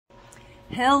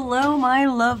Hello, my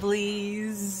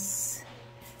lovelies,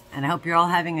 and I hope you're all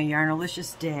having a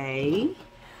yarnalicious day.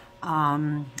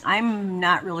 I'm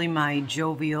not really my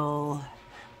jovial,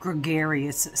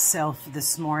 gregarious self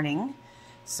this morning,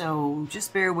 so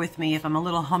just bear with me if I'm a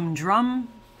little humdrum.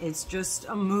 It's just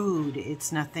a mood.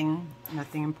 It's nothing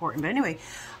important. But anyway,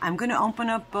 I'm going to open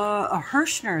up a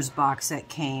Herrschner's box that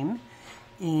came,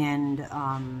 and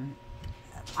I'm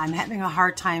having a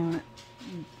hard time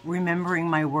remembering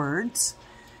my words,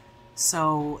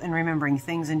 and remembering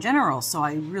things in general, so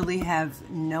I really have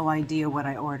no idea what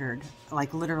I ordered.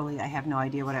 Like, literally, I have no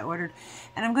idea what I ordered.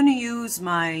 And I'm going to use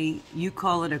you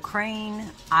call it a crane,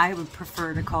 I would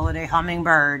prefer to call it a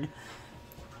hummingbird.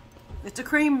 It's a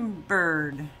crane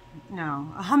bird.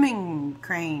 No, a humming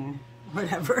crane,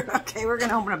 whatever. Okay, we're going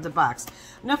to open up the box.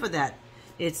 Enough of that.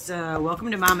 It's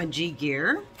welcome to Mama G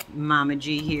Gear. Mama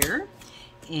G here.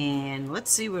 And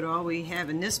let's see what all we have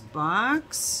in this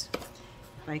box.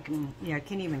 If I can, yeah, I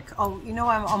can't even, oh, you know,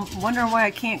 I'm wondering why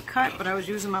I can't cut, but I was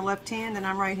using my left hand and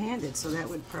I'm right-handed, so that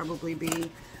would probably be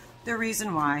the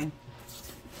reason why.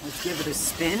 Let's give it a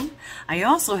spin. I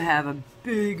also have a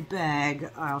big bag,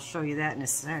 I'll show you that in a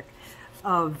sec,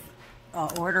 of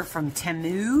order from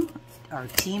Temu, or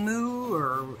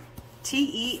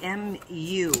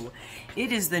T-E-M-U.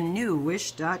 It is the new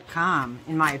Wish.com,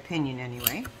 in my opinion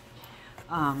anyway.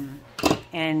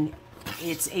 And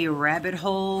it's a rabbit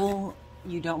hole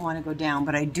you don't want to go down,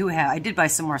 but I did buy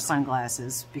some more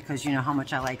sunglasses because you know how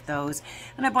much I like those,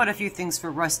 and I bought a few things for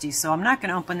Rusty, so I'm not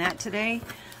going to open that today.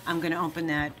 I'm going to open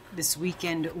that this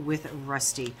weekend with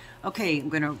Rusty. Okay, I'm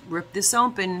going to rip this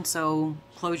open, so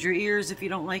close your ears if you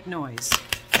don't like noise.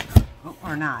 Oh,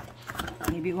 or not.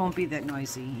 Maybe it won't be that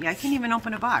noisy. Yeah, I can't even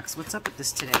open a box. What's up with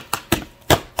this today?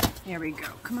 There we go.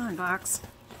 Come on, box.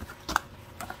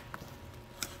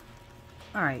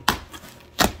 All right.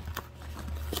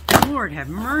 Lord have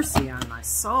mercy on my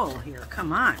soul here.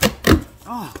 Come on.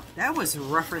 Oh, that was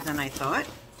rougher than I thought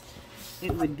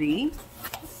it would be.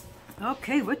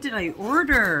 Okay, what did I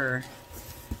order?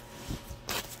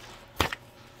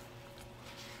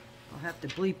 I'll have to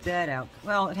bleep that out.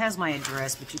 Well, it has my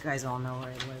address, but you guys all know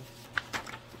where I live.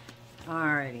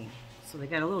 Alrighty. So they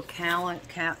got a little catalog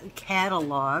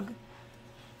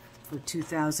for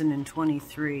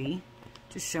 2023.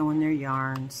 Just showing their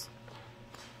yarns,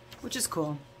 which is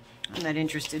cool. I'm not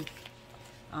interested.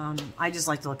 I just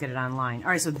like to look at it online.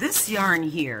 All right, so this yarn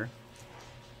here,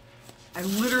 I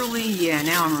literally, yeah,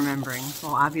 now I'm remembering.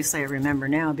 Well, obviously I remember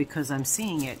now because I'm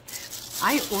seeing it.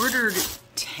 I ordered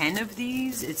 10 of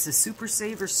these. It's the Super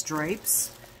Saver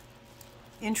stripes.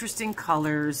 Interesting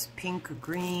colors, pink,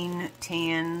 green,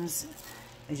 tans,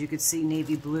 as you can see,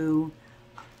 navy blue.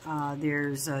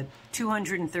 There's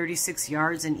 236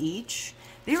 yards in each.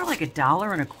 They were like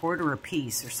 $1.25 a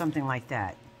piece or something like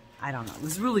that. I don't know. It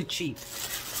was really cheap.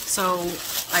 So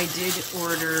I did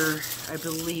order, I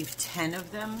believe, 10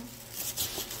 of them.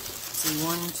 So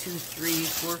 1, 2, 3,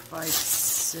 4, 5,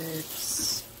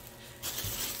 6.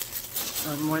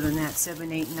 Or more than that,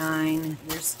 7, 8, 9.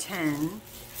 There's 10.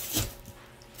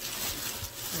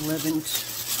 11, 12,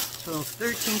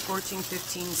 13, 14,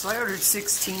 15. So I ordered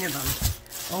 16 of them.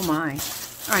 Oh my.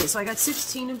 Alright, so I got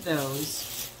 16 of those.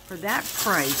 For that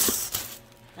price,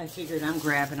 I figured I'm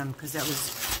grabbing them because that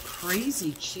was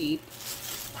crazy cheap.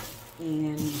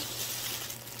 And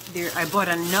I bought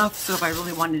enough so if I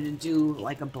really wanted to do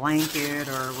like a blanket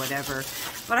or whatever.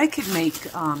 But I could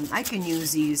make, I can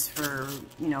use these for,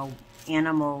 you know,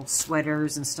 animal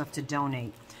sweaters and stuff to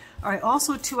donate. Alright,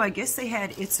 also too, I guess they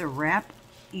had It's a Wrap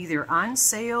either on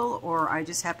sale or I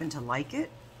just happened to like it.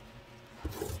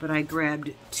 But I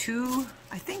grabbed 2.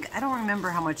 I don't remember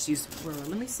how much these were.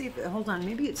 Let me see if, hold on,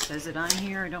 maybe it says it on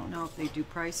here. I don't know if they do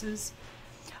prices.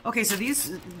 Okay, so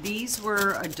these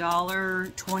were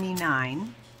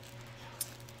 $1.29.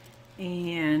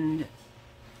 And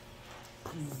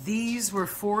these were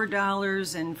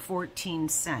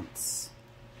 $4.14.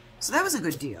 So that was a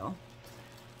good deal.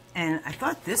 And I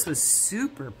thought this was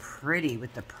super pretty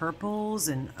with the purples,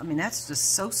 and I mean that's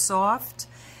just so soft.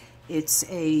 It's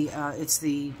a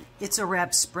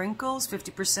Wrap sprinkles,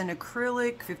 50%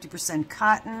 acrylic, 50%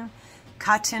 cotton.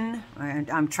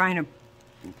 I'm trying to,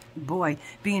 boy,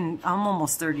 I'm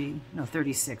almost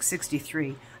 36,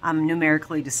 63. I'm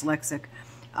numerically dyslexic,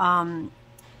 and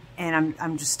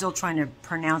I'm just still trying to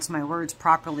pronounce my words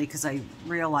properly because I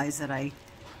realize that I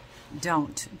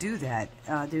don't do that.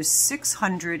 There's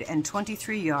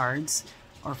 623 yards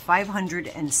or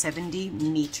 570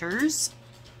 meters.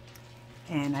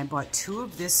 And I bought 2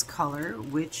 of this color,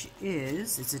 which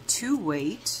it's a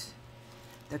 2-weight.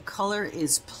 The color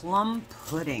is Plum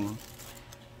Pudding.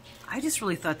 I just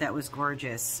really thought that was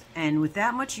gorgeous. And with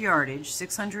that much yardage,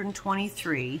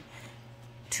 623,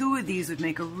 2 of these would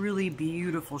make a really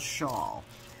beautiful shawl.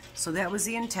 So that was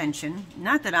the intention.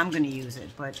 Not that I'm going to use it,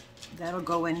 but that'll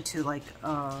go into like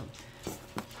the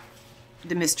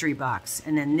mystery box.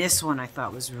 And then this one I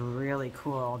thought was really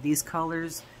cool. These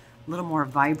colors, a little more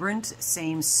vibrant,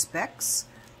 same specs.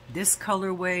 This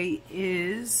colorway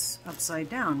is upside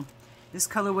down. This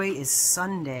colorway is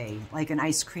Sunday, like an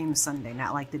ice cream sundae,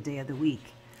 not like the day of the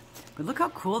week. But look how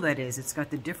cool that is. It's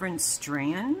got the different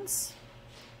strands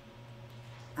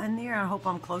on there. I hope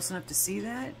I'm close enough to see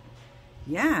that.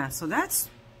 Yeah, so that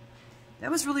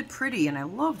was really pretty, and I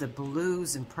love the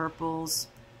blues and purples.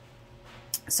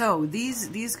 So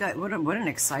these guys, what an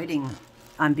exciting,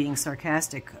 I'm being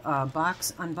sarcastic,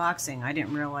 box unboxing. I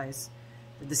didn't realize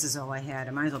that this is all I had.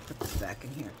 I might as well put this back in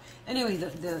here. Anyway,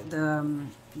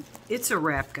 it's a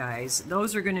wrap, guys.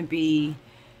 Those are going to be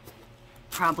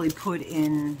probably put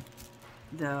in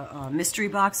the mystery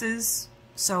boxes.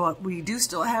 So we do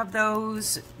still have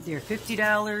those. They're $50,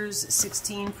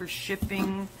 $16 for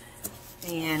shipping,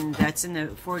 and that's in the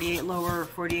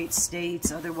 48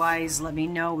 states. Otherwise, let me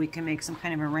know. We can make some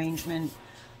kind of arrangement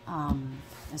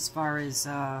as far as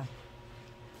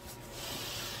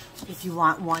if you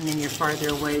want one and you're farther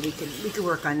away. We could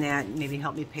work on that and maybe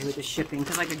help me pay with the shipping,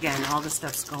 because like again, all the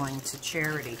stuff's going to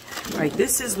charity. All right,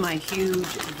 this is my huge,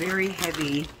 very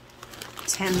heavy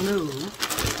Tenmu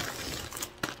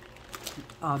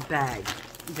bag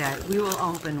that we will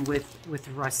open with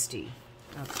Rusty.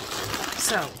 Okay.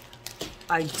 So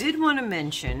I did want to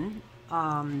mention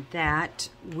that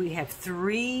we have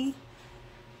 3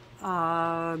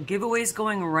 giveaways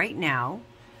going right now.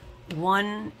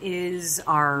 One is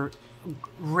our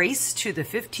race to the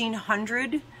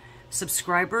 1,500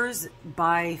 subscribers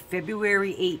by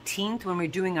February 18th when we're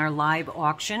doing our live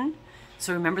auction.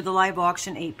 So remember the live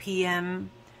auction, 8 p.m.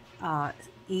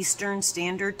 Eastern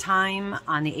Standard Time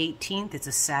on the 18th. It's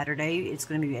a Saturday. It's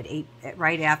going to be at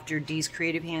right after Dee's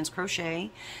Creative Hands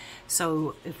Crochet.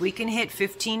 So if we can hit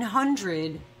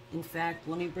 1,500, in fact,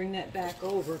 let me bring that back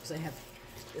over because I have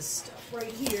this stuff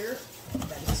right here.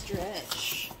 Better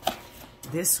stretch.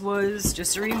 This was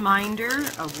just a reminder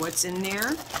of what's in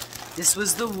there. This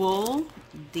was the wool,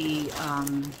 the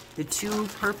 2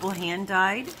 purple hand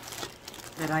dyed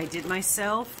that I did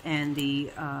myself, and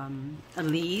the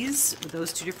Elise with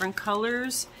those 2 different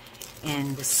colors,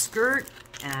 and the skirt,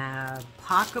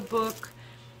 pocketbook,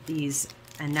 these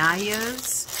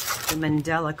Anayas, the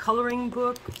Mandela coloring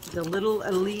book, the little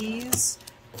Elise,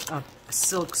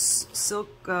 silk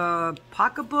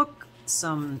pocketbook,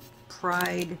 some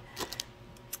Pride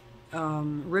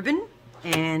ribbon,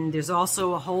 and there's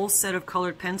also a whole set of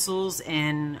colored pencils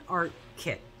and art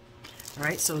kit. All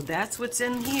right, so that's what's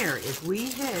in here. If we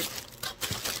hit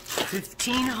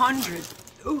 1,500,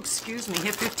 oh, excuse me,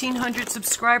 hit 1,500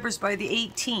 subscribers by the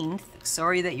 18th.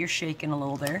 Sorry that you're shaking a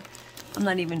little there. I'm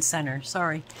not even center,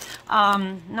 sorry.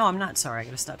 No, I'm not sorry. I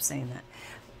gotta stop saying that.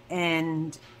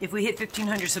 And if we hit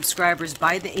 1,500 subscribers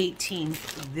by the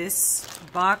 18th, this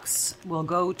box will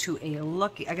go to a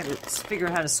lucky, I gotta figure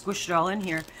out how to squish it all in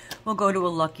here. We'll go to a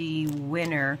lucky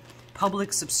winner,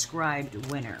 public subscribed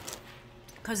winner.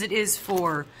 Because it is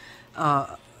for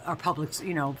our public,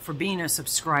 you know, for being a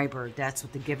subscriber. That's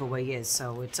what the giveaway is,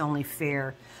 so it's only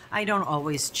fair. I don't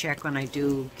always check when I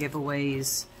do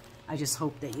giveaways. I just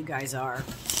hope that you guys are.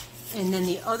 And then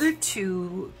the other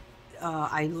 2,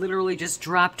 I literally just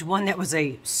dropped one that was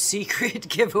a secret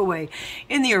giveaway.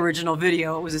 In the original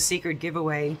video, it was a secret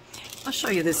giveaway. I'll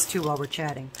show you this too while we're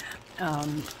chatting.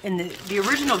 In the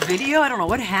original video, I don't know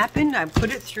what happened. I put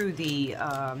it through the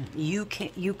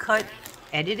U-Cut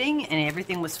editing, and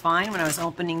everything was fine when I was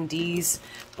opening Dee's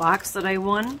box that I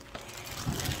won.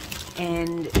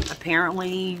 And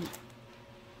apparently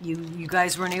you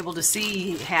guys weren't able to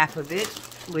see half of it,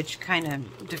 which kind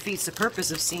of defeats the purpose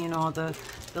of seeing all the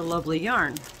lovely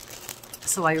yarn.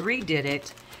 So I redid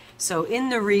it. So in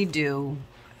the redo,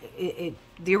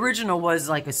 the original was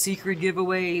like a secret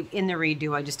giveaway. In the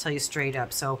redo, I just tell you straight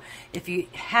up. So if you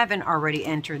haven't already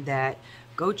entered that,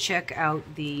 go check out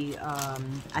the,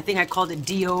 I think I called it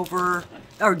Do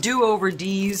Over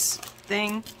Dee's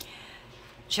thing.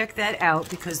 Check that out,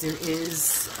 because there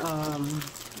is,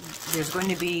 there's going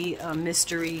to be a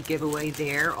mystery giveaway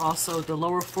there. Also, the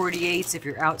lower 48s, if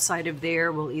you're outside of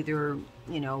there, will either,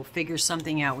 you know, figure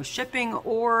something out with shipping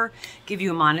or give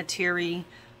you a monetary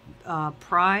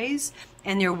prize.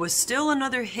 And there was still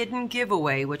another hidden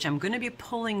giveaway, which I'm going to be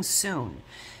pulling soon.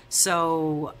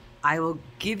 So I will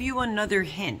give you another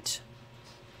hint.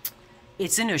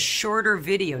 It's in a shorter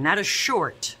video, not a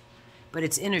short, but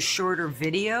it's in a shorter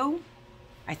video.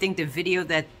 I think the video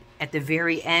that at the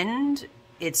very end,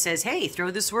 it says, hey,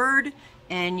 throw this word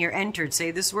and you're entered.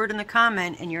 Say this word in the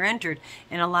comment and you're entered.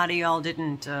 And a lot of y'all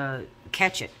didn't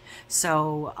catch it.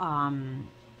 So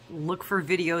look for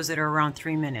videos that are around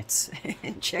 3 minutes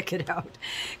and check it out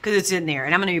because it's in there.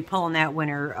 And I'm going to be pulling that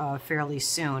winner fairly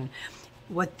soon.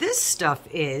 What this stuff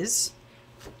is,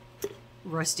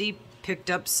 Rusty picked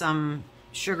up some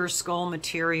sugar skull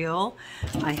material.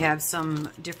 I have some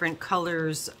different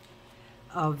colors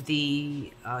of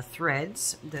the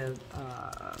threads, the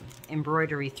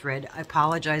embroidery thread. I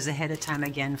apologize ahead of time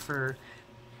again for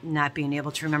not being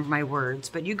able to remember my words,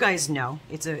 but you guys know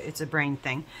it's a brain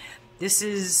thing. This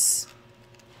is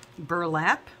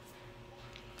burlap.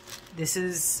 This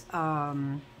is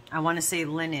I want to say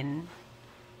linen.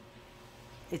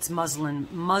 It's muslin,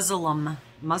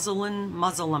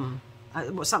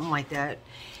 something like that.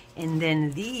 And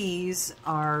then these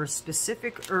are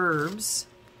specific herbs.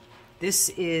 This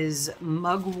is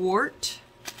mugwort.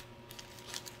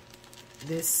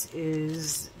 This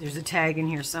is, there's a tag in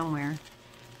here somewhere.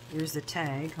 Here's the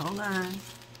tag, hold on.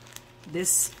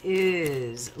 This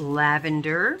is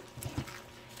lavender.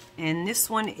 And this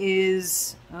one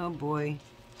is, oh boy,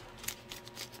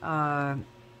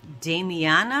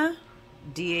 Damiana,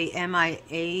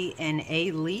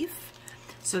 D-A-M-I-A-N-A leaf.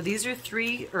 So these are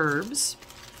 3 herbs.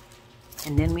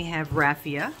 And then we have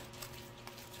raffia.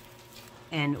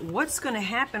 And what's going to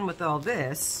happen with all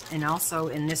this, and also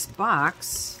in this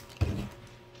box,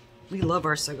 we love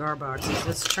our cigar boxes.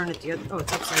 Let's turn it the other, oh,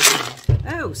 it's upside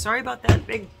down. Oh, sorry about that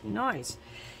big noise.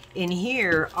 In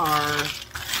here are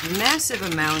massive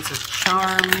amounts of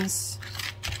charms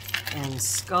and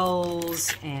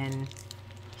skulls and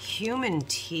human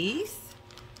teeth.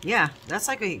 Yeah, that's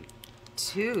like a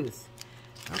tooth.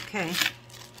 Okay.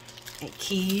 And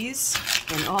keys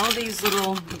and all these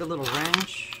little, with a little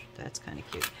wrench. That's kind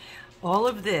of cute. All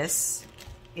of this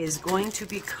is going to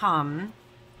become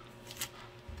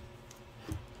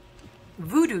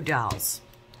VooDoo dolls.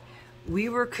 We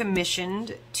were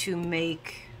commissioned to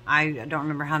make, I don't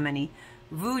remember how many,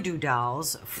 VooDoo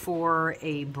dolls for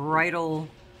a bridal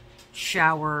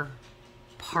shower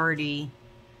party.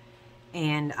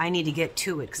 And I need to get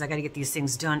to it because I got to get these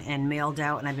things done and mailed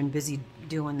out. And I've been busy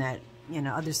doing that, you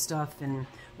know, other stuff and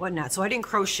whatnot. So I didn't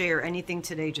crochet or anything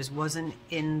today, just wasn't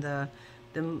in the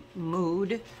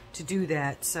mood to do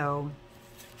that. So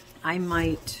I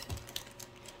might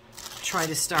try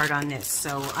to start on this.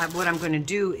 So what I'm going to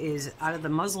do is, out of the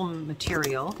muslin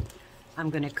material, I'm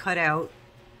going to cut out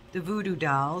the VooDoo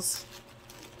dolls,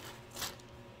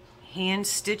 hand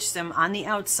stitch them on the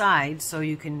outside so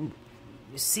you can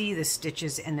see the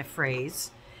stitches and the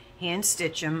phrase. Hand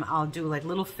stitch them. I'll do like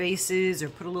little faces or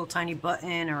put a little tiny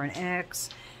button or an X.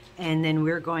 And then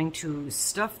we're going to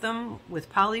stuff them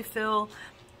with polyfill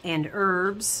and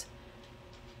herbs,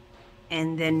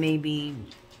 and then maybe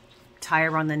tie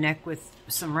around the neck with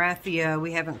some raffia.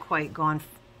 We haven't quite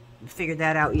figured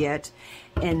that out yet.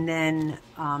 And then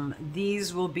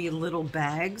these will be little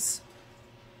bags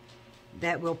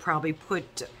that we'll probably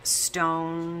put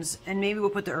stones, and maybe we'll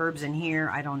put the herbs in here.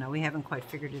 I don't know. We haven't quite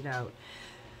figured it out.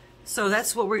 So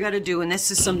that's what we got to do, and this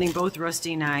is something both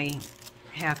Rusty and I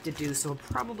have to do. So we'll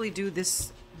probably do it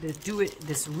this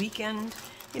weekend,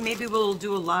 and maybe we'll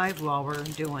do a live while we're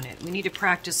doing it. We need to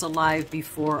practice a live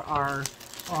before our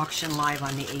auction live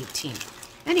on the 18th.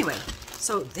 Anyway,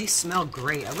 so they smell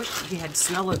great. I wish we had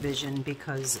smell-o-vision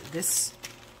because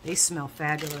they smell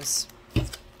fabulous.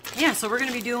 Yeah, so we're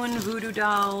going to be doing VooDoo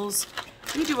dolls.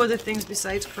 We do other things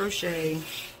besides crochet.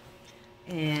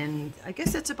 And I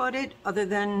guess that's about it. Other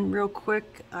than, real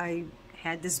quick, I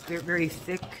had this very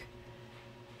thick,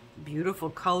 beautiful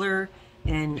color,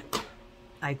 and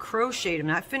I crocheted, I'm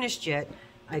not finished yet,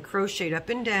 I crocheted up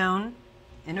and down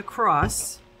and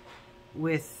across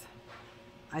with,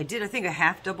 I think a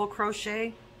half double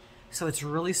crochet, so it's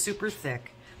really super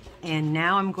thick. And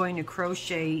now I'm going to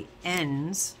crochet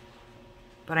ends,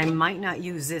 but I might not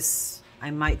use this. I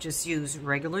might just use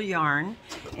regular yarn.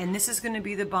 And this is going to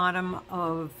be the bottom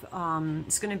of,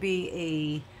 it's going to be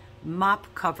a mop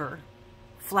cover,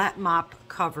 flat mop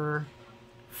cover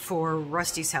for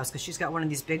Rusty's house, because she's got one of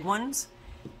these big ones.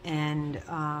 And,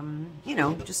 you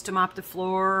know, just to mop the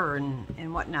floor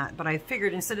and whatnot. But I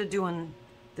figured instead of doing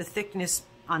the thickness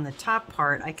on the top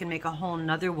part, I can make a whole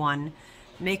nother one,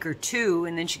 make her two,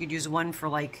 and then she could use one for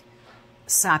like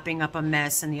sopping up a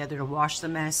mess and the other to wash the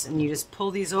mess. And you just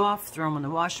pull these off, throw them in the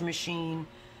washing machine,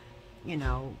 you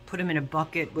know, put them in a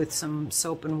bucket with some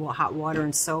soap and hot water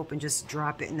and soap, and just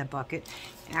drop it in the bucket.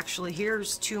 Actually,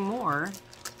 here's two more.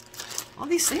 All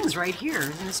these things right here,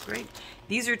 isn't this great?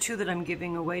 These are two that I'm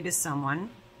giving away to someone.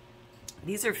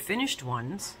 These are finished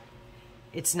ones,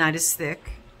 It's not as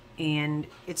thick, and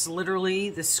it's literally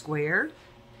the square,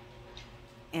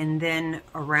 and then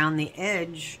around the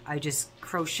edge I just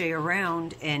crochet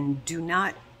around and do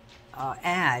not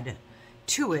add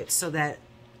to it so that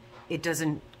it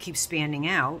doesn't keep spanning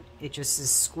out. It just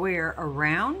is square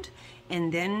around,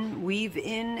 and then weave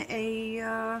in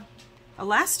a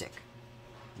elastic,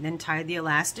 and then tie the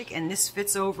elastic, and this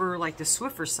fits over like the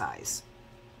Swiffer size.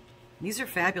 These are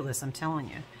fabulous, I'm telling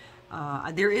you.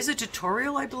 There is a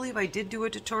tutorial, I believe. I did do a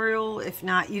tutorial. If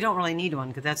not, you don't really need one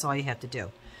because that's all you have to do.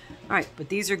 All right, but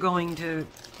these are going to,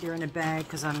 they're in a bag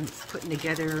because I'm putting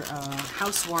together a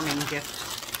housewarming gift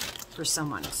for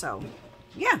someone. So,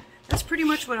 yeah, that's pretty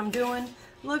much what I'm doing.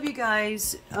 Love you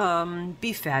guys.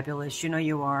 Be fabulous. You know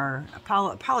you are.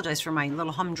 Apologize for my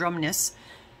little humdrumness.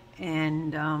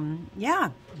 And,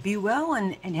 yeah, be well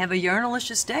and have a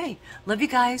yarnalicious day. Love you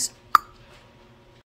guys.